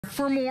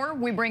For more,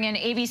 we bring in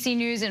ABC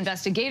News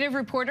investigative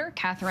reporter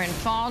Katherine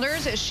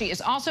Faulders. She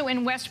is also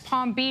in West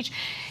Palm Beach.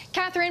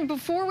 Katherine,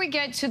 before we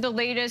get to the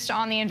latest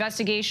on the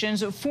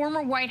investigations,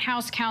 former White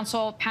House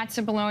counsel Pat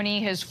Cipollone,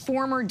 his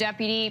former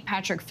deputy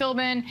Patrick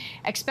Philbin,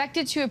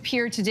 expected to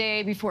appear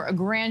today before a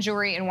grand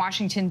jury in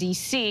Washington,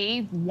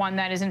 D.C., one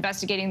that is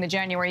investigating the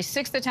January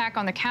 6th attack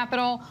on the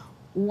Capitol.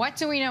 What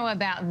do we know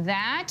about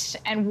that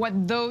and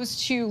what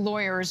those two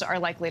lawyers are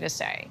likely to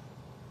say?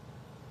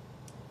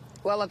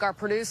 Well, look, our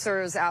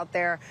producers out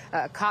there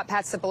caught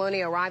Pat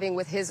Cipollone arriving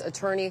with his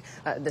attorney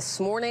this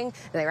morning.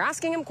 They were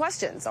asking him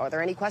questions. Are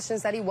there any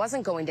questions that he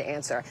wasn't going to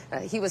answer?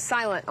 He was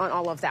silent on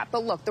all of that.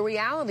 But look, the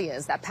reality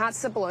is that Pat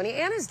Cipollone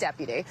and his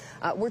deputy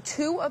were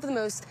two of the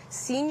most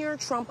senior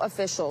Trump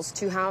officials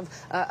to have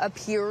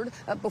appeared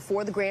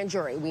before the grand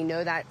jury. We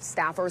know that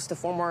staffers to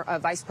former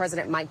Vice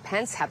President Mike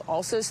Pence have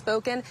also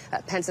spoken.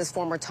 Pence's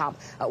former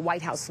top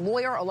White House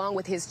lawyer, along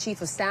with his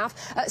chief of staff.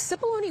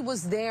 Cipollone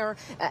was there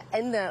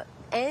in the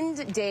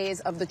end days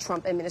of the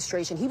Trump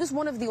administration. He was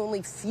one of the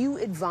only few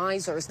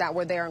advisors that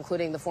were there,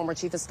 including the former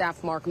chief of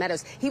staff, Mark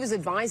Meadows. He was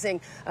advising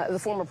the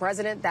former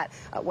president that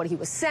what he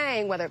was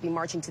saying, whether it be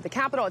marching to the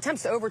Capitol,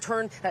 attempts to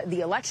overturn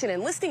the election,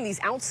 and listing these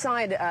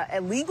outside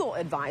legal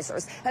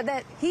advisors,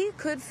 that he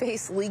could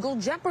face legal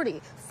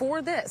jeopardy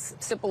for this.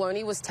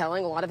 Cipollone was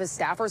telling a lot of his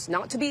staffers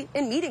not to be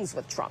in meetings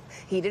with Trump.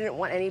 He didn't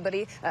want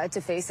anybody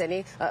to face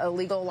any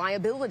legal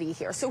liability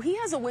here. So he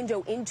has a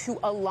window into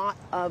a lot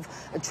of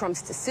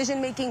Trump's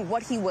decision-making,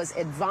 what he was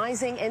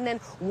advising, and then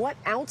what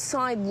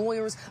outside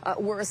lawyers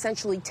were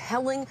essentially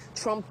telling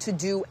Trump to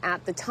do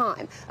at the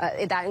time.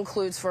 That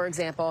includes, for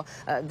example,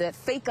 the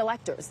fake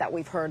electors that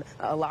we've heard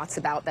lots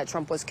about that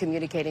Trump was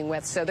communicating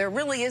with. So there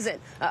really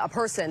isn't a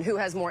person who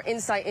has more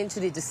insight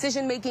into the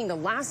decision-making the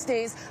last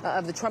days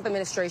of the Trump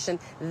administration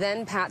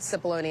than Pat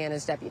Cipollone and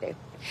his deputy.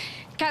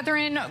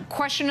 Katherine,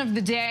 question of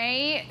the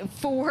day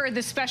for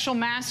the special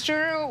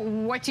master.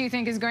 What do you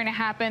think is going to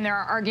happen? There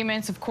are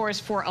arguments, of course,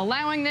 for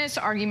allowing this,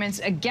 arguments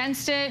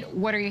against it.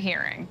 What are you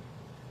hearing?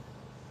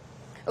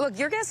 Look,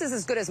 your guess is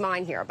as good as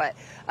mine here, but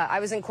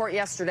I was in court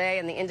yesterday,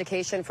 and the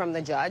indication from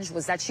the judge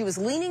was that she was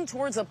leaning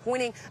towards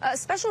appointing a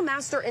special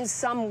master in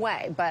some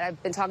way. But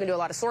I've been talking to a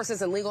lot of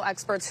sources and legal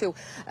experts who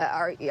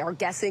are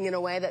guessing in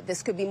a way that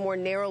this could be more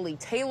narrowly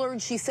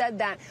tailored. She said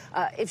that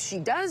if she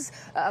does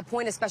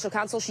appoint a special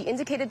counsel, she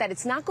indicated that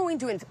it's not going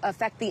to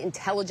affect the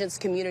intelligence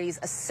community's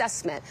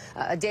assessment,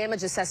 a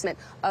damage assessment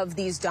of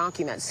these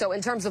documents. So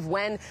in terms of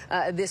when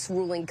this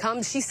ruling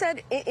comes, she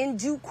said in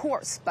due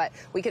course, but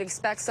we could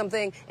expect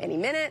something any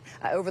minute.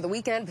 Over the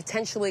weekend,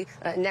 potentially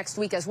next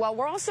week as well.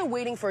 We're also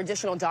waiting for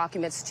additional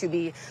documents to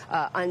be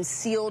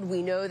unsealed.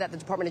 We know that the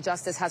Department of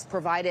Justice has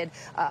provided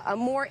a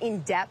more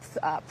in-depth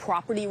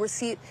property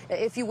receipt,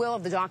 if you will,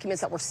 of the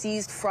documents that were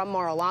seized from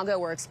Mar-a-Lago.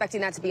 We're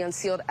expecting that to be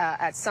unsealed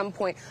at some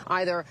point,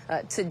 either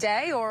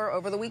today or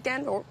over the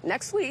weekend or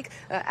next week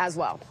as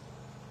well.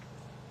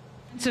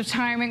 So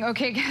timing.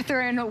 Okay,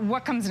 Katherine,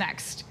 what comes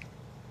next?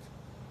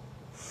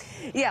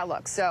 Yeah,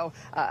 look, so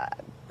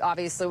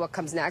obviously what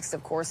comes next,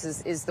 of course,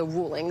 is the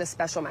ruling, the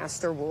special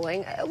master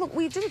ruling. Look,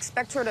 we do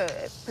expect her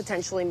to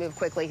potentially move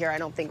quickly here. I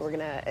don't think we're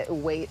going to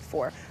wait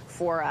for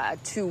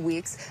 2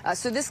 weeks.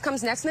 So this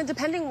comes next, and then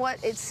depending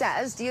what it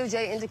says,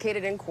 DOJ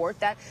indicated in court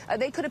that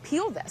they could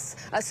appeal this.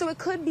 So it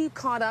could be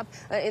caught up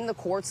in the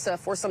courts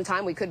for some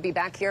time. We could be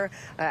back here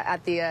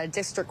at the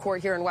district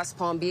court here in West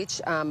Palm Beach.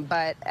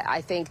 But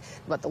I think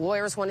what the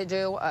lawyers want to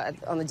do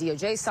on the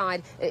DOJ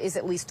side is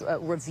at least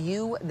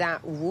review that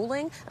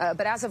ruling.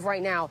 But as of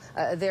right now,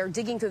 they're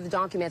digging through the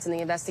documents, and the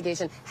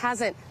investigation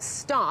hasn't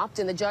stopped,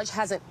 and the judge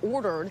hasn't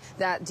ordered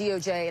that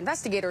DOJ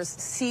investigators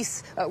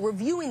cease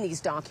reviewing these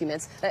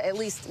documents, at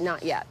least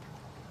not yet.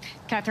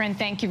 Katherine,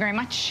 thank you very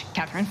much.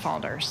 Katherine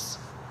Faulders.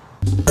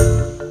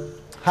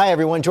 Hi,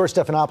 everyone. George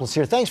Stephanopoulos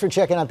here. Thanks for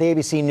checking out the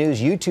ABC News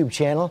YouTube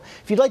channel.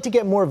 If you'd like to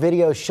get more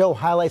videos, show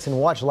highlights, and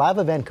watch live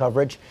event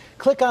coverage,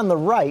 click on the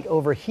right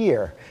over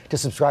here to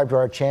subscribe to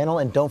our channel.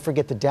 And don't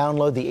forget to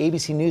download the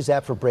ABC News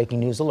app for breaking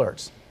news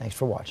alerts. Thanks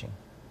for watching.